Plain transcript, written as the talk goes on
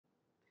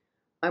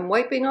I'm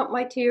wiping up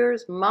my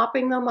tears,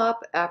 mopping them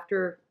up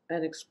after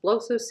an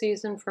explosive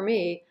season for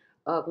me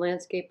of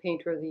Landscape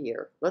Painter of the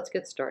Year. Let's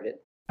get started.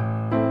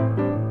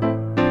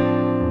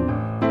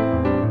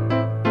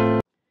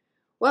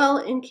 Well,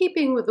 in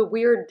keeping with the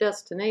weird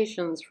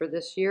destinations for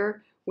this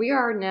year, we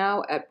are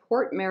now at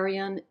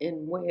Portmeirion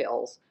in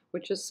Wales,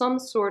 which is some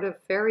sort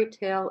of fairy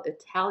tale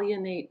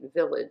Italianate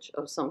village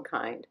of some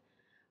kind.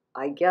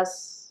 I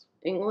guess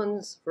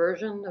England's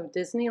version of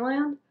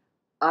Disneyland?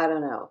 I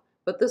don't know.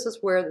 But this is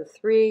where the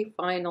three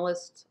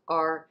finalists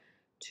are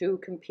to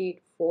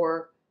compete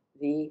for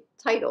the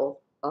title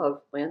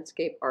of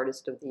Landscape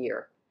Artist of the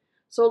Year.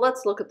 So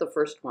let's look at the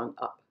first one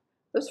up.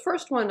 This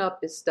first one up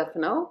is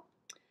Stefano,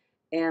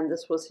 and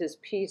this was his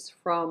piece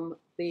from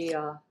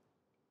the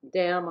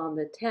dam on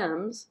the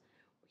Thames.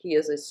 He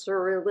is a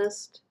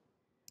surrealist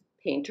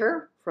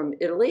painter from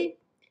Italy,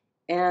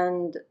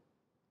 and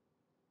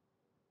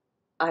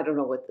I don't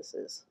know what this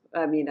is.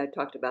 I mean, I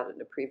talked about it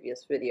in a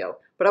previous video,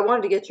 but I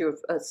wanted to get you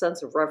a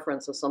sense of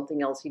reference of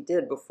something else he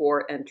did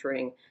before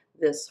entering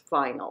this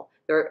final.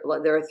 There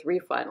are three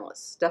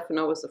finalists.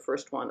 Stefano was the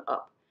first one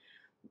up.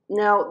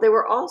 Now, they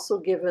were also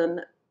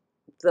given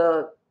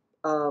the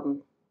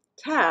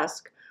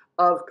task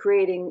of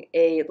creating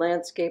a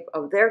landscape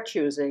of their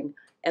choosing,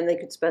 and they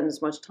could spend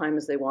as much time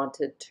as they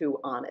wanted to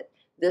on it.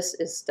 This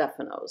is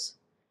Stefano's.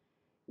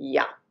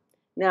 Yeah.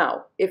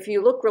 Now, if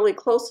you look really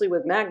closely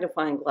with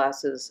magnifying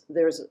glasses,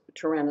 there's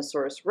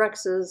Tyrannosaurus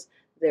rexes,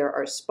 there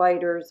are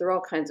spiders, there are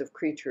all kinds of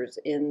creatures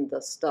in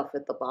the stuff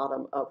at the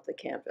bottom of the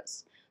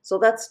canvas. So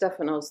that's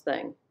Stefano's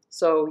thing.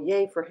 So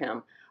yay for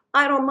him.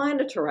 I don't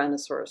mind a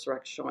Tyrannosaurus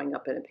rex showing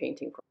up in a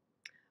painting.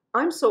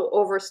 I'm so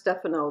over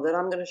Stefano that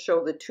I'm going to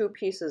show the two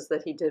pieces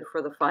that he did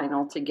for the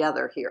final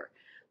together here.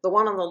 The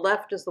one on the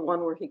left is the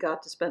one where he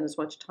got to spend as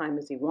much time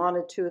as he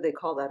wanted to. They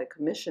call that a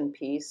commission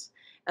piece.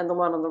 And the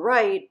one on the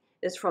right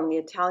is from the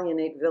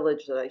Italianate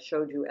village that I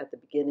showed you at the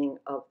beginning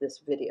of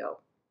this video.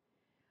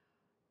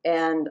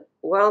 And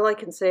what all I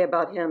can say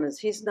about him is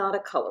he's not a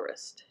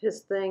colorist.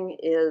 His thing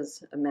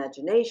is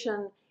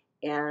imagination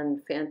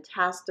and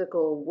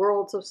fantastical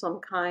worlds of some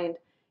kind.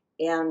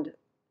 And,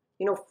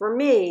 you know, for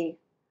me,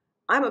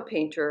 I'm a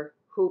painter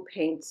who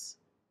paints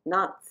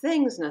not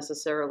things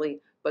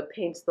necessarily, but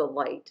paints the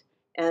light.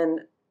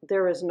 And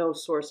there is no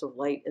source of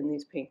light in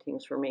these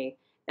paintings for me.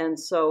 And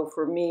so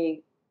for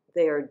me,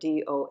 they are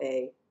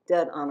DOA,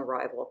 dead on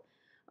arrival.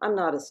 I'm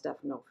not a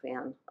Stefano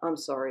fan. I'm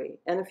sorry.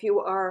 And if you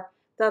are,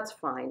 that's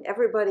fine.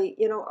 Everybody,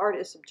 you know, art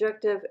is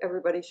subjective.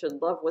 Everybody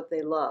should love what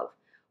they love.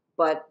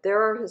 But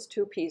there are his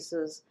two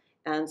pieces,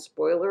 and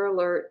spoiler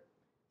alert,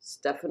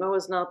 Stefano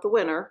is not the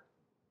winner.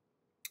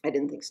 I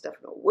didn't think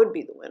Stefano would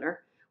be the winner,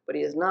 but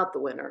he is not the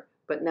winner.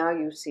 But now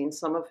you've seen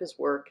some of his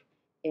work,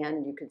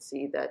 and you can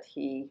see that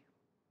he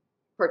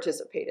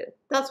participated.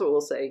 That's what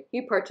we'll say.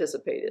 He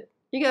participated.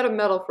 You got a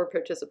medal for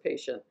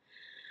participation.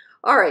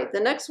 All right, the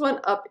next one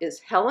up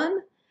is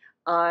Helen.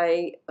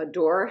 I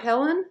adore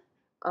Helen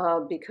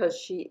because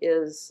she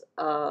is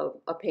a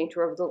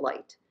painter of the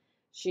light.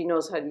 She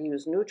knows how to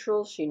use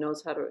neutrals. She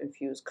knows how to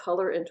infuse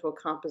color into a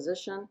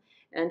composition.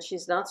 And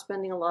she's not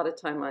spending a lot of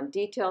time on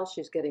detail.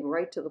 She's getting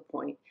right to the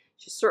point.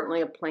 She's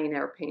certainly a plein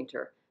air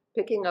painter,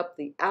 picking up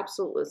the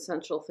absolute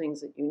essential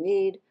things that you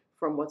need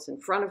from what's in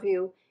front of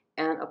you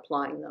and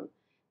applying them.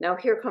 Now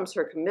here comes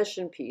her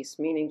commission piece,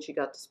 meaning she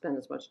got to spend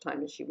as much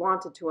time as she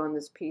wanted to on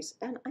this piece,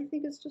 and I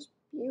think it's just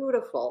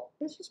beautiful.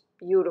 It's just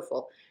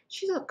beautiful.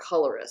 She's a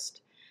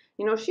colorist.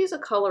 You know, she's a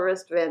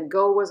colorist. Van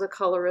Gogh was a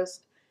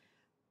colorist.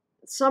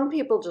 Some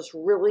people just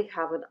really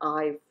have an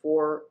eye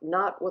for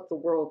not what the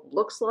world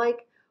looks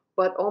like,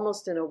 but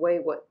almost in a way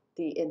what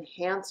the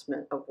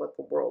enhancement of what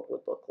the world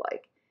would look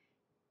like.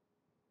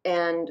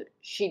 And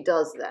she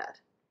does that.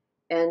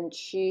 And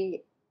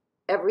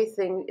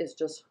everything is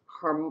just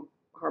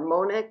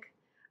harmonic,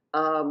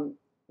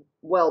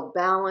 well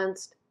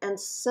balanced, and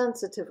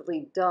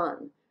sensitively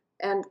done,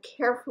 and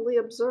carefully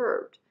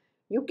observed.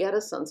 You get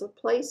a sense of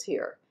place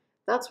here.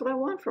 That's what I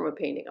want from a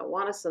painting. I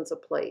want a sense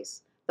of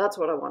place. That's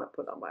what I want to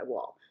put on my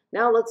wall.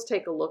 Now let's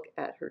take a look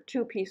at her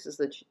two pieces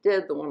that she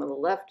did. The one on the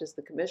left is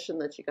the commission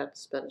that she got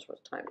to spend as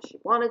much time as she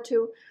wanted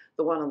to.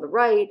 The one on the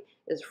right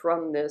is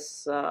from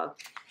this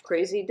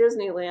crazy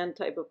Disneyland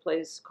type of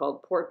place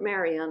called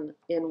Portmeirion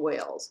in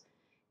Wales.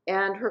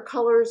 And her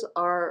colors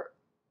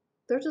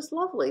they're just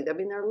lovely. I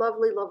mean, they're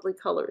lovely, lovely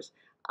colors.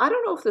 I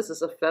don't know if this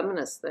is a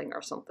feminist thing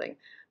or something.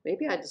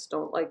 Maybe I just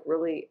don't like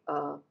really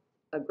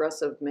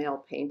aggressive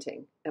male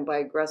painting. And by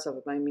aggressive,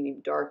 I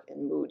mean dark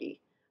and moody.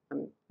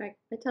 I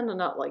tend to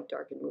not like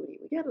dark and moody.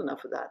 We get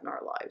enough of that in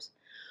our lives.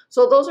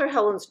 So those are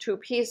Helen's two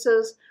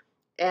pieces.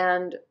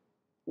 And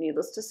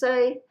needless to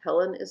say,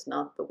 Helen is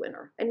not the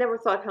winner. I never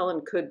thought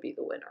Helen could be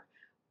the winner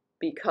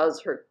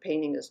because her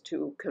painting is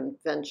too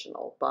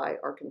conventional by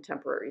our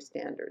contemporary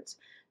standards.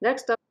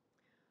 Next up,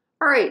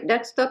 all right,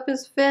 next up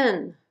is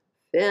Finn.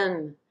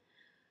 Finn.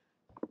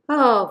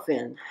 Oh,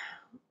 Finn.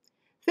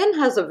 Finn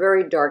has a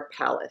very dark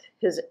palette.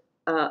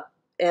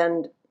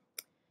 And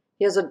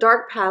he has a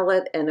dark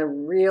palette and a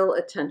real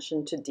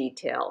attention to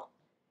detail.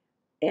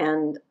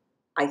 And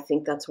I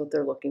think that's what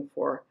they're looking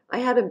for. I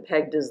had him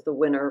pegged as the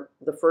winner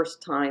the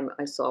first time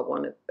I saw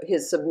one of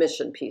his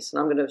submission piece, and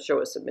I'm going to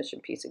show a submission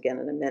piece again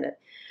in a minute,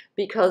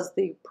 because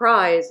the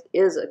prize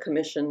is a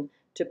commission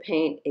to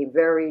paint a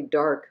very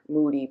dark,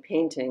 moody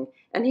painting,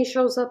 and he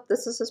shows up,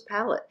 this is his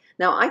palette.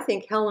 Now, I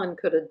think Helen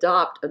could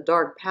adopt a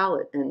dark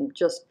palette and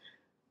just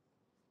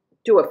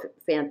do a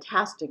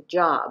fantastic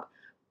job,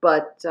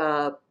 but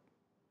I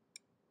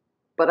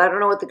don't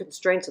know what the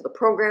constraints of the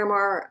program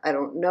are. I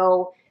don't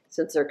know,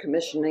 since they're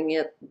commissioning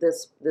it,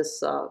 this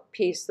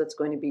piece that's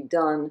going to be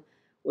done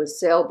with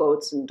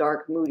sailboats and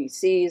dark, moody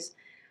seas.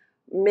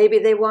 Maybe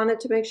they wanted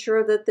to make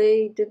sure that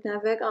they didn't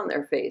have egg on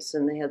their face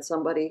and they had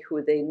somebody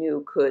who they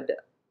knew could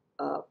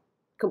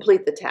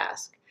complete the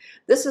task.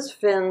 This is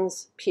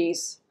Finn's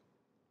piece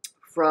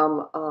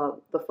from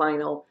the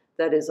final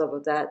that is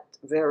of that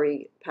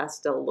very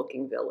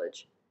pastel-looking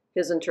village.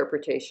 His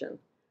interpretation.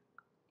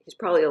 He's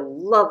probably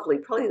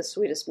probably the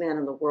sweetest man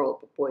in the world,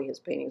 but boy, his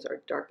paintings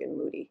are dark and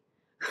moody.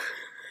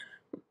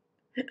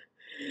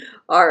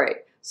 All right,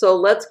 so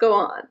let's go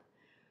on.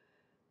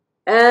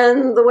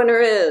 And the winner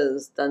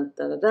is, dun,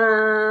 dun, dun,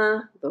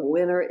 dun, the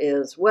winner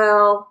is,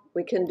 well,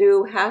 we can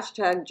do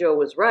hashtag Joe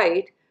was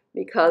right,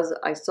 because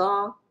I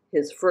saw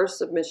his first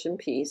submission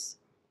piece,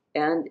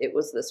 and it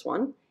was this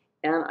one,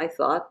 and I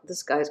thought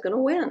this guy's going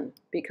to win,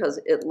 because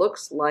it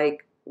looks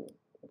like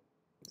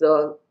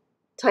the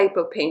type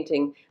of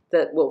painting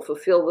that will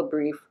fulfill the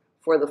brief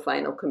for the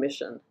final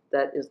commission.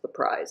 That is the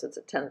prize. It's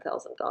a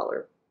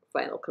 $10,000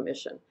 final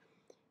commission.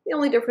 The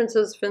only difference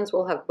is Finn's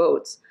will have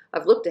boats.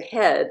 I've looked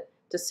ahead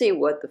to see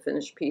what the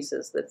finished piece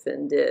is that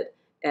Finn did,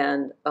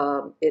 and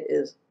it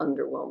is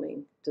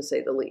underwhelming, to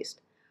say the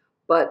least.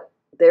 But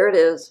there it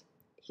is.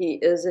 He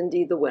is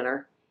indeed the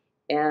winner,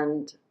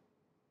 and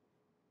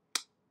I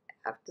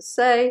have to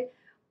say,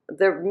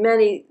 there are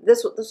many.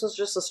 This was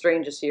just the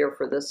strangest year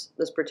for this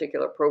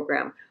particular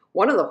program.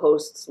 One of the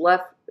hosts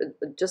left,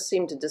 just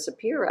seemed to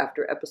disappear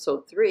after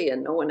episode 3,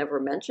 and no one ever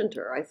mentioned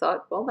her. I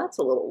thought, well, that's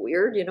a little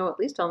weird. You know, at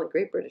least on the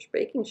Great British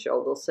Baking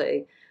Show, they'll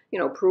say, you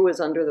know, Prue is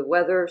under the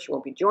weather. She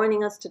won't be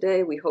joining us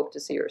today. We hope to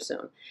see her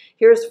soon.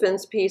 Here's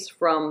Finn's piece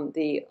from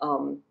the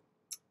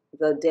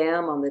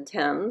dam on the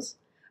Thames.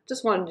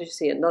 Just wanted to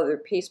see another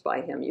piece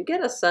by him. You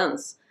get a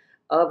sense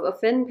of a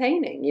Finn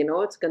painting. You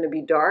know, it's going to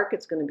be dark.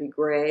 It's going to be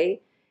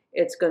gray.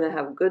 It's going to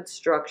have good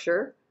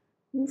structure,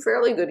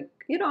 fairly good,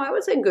 you know, I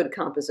would say good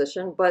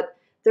composition, but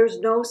there's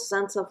no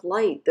sense of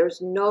light.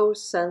 There's no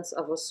sense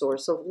of a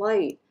source of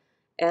light.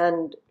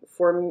 And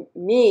for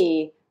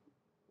me,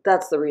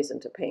 that's the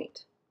reason to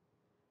paint.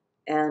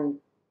 And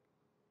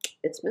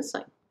it's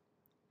missing.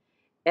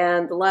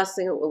 And the last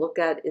thing that we'll look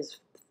at is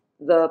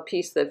the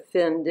piece that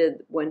Finn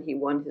did when he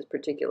won his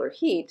particular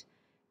heat,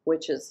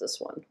 which is this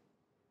one,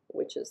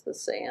 which is the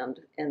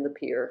sand and the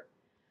pier.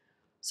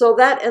 So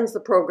that ends the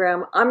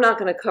program. I'm not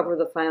going to cover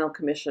the final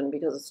commission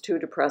because it's too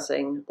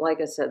depressing.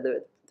 Like I said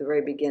at the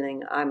very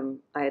beginning, I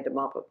had to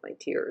mop up my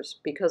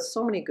tears because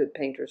so many good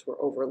painters were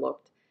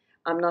overlooked.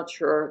 I'm not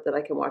sure that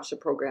I can watch the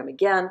program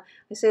again.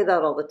 I say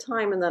that all the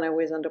time, and then I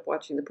always end up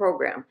watching the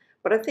program.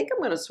 But I think I'm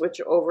going to switch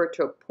over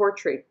to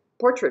Portrait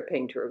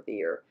Painter of the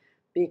Year,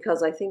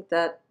 because I think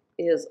that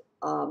is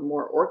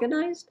more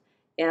organized,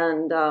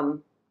 and I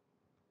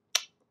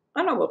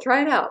don't know, we'll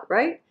try it out,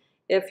 right?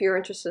 If you're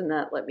interested in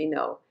that, let me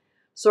know.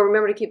 So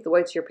remember to keep the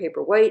whites of your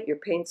paper white, your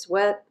paints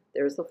wet.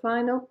 There's the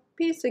final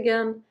piece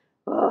again.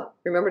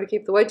 Remember to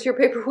keep the whites of your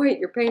paper white,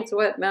 your paints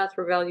wet, math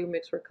for value,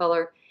 mix for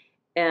color,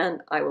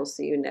 and I will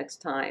see you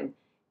next time.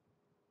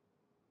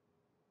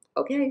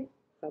 Okay,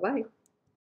 bye-bye.